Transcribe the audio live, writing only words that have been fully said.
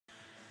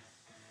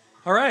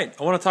Alright,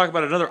 I want to talk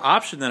about another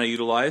option that I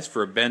utilize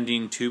for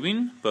bending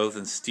tubing, both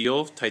in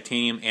steel,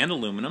 titanium, and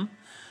aluminum.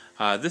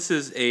 This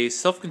is a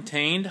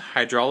self-contained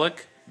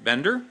hydraulic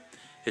bender.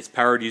 It's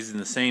powered using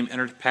the same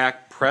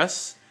Enerpack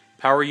press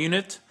power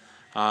unit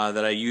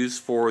that I use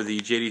for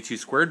the JD2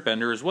 squared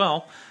bender as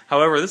well.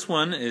 However, this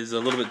one is a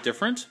little bit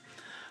different.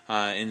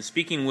 In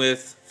speaking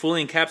with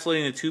fully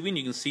encapsulating the tubing,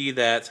 you can see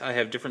that I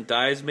have different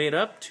dies made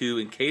up to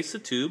encase the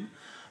tube.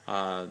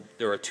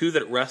 There are two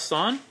that it rests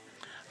on,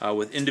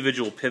 with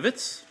individual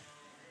pivots,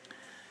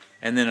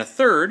 and then a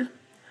third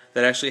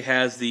that actually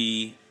has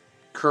the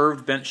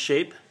curved bent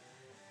shape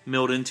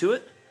milled into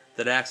it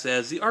that acts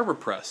as the arbor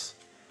press,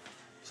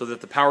 so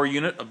that the power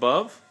unit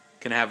above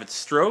can have its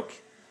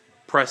stroke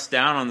press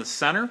down on the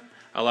center,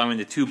 allowing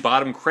the two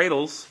bottom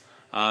cradles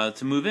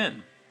to move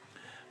in.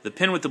 The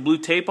pin with the blue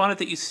tape on it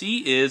that you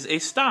see is a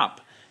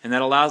stop, and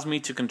that allows me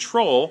to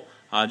control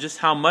just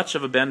how much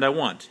of a bend I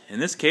want. In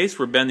this case,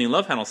 we're bending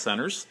love handle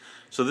centers,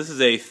 so this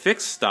is a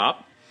fixed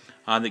stop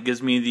that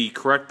gives me the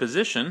correct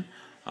position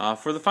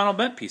for the final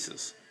bent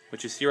pieces,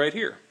 which you see right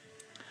here.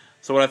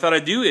 So what I thought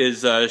I'd do is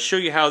show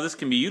you how this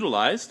can be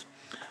utilized.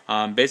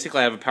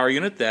 Basically, I have a power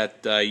unit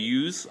that I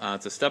use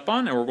to step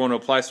on, and we're going to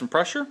apply some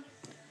pressure,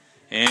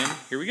 and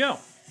here we go.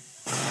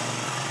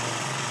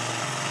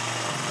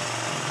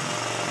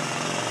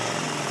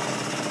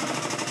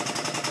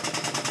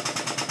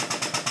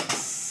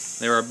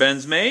 There are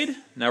bends made.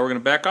 Now we're going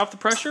to back off the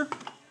pressure.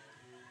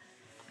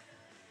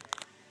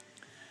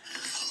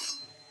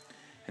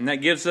 And that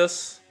gives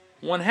us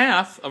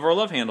 1/2 of our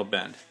love handle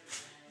bend.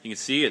 You can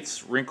see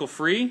it's wrinkle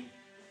free,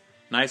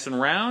 nice and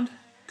round,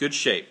 good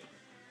shape.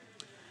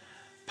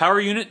 Power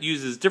unit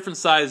uses different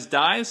sized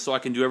dies, so I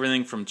can do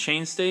everything from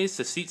chain stays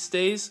to seat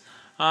stays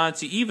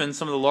to even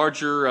some of the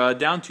larger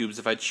down tubes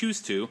if I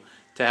choose to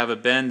have a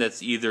bend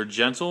that's either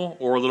gentle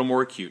or a little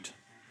more acute.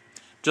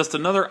 Just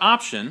another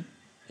option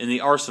in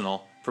the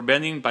arsenal for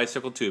bending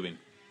bicycle tubing.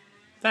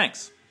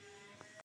 Thanks.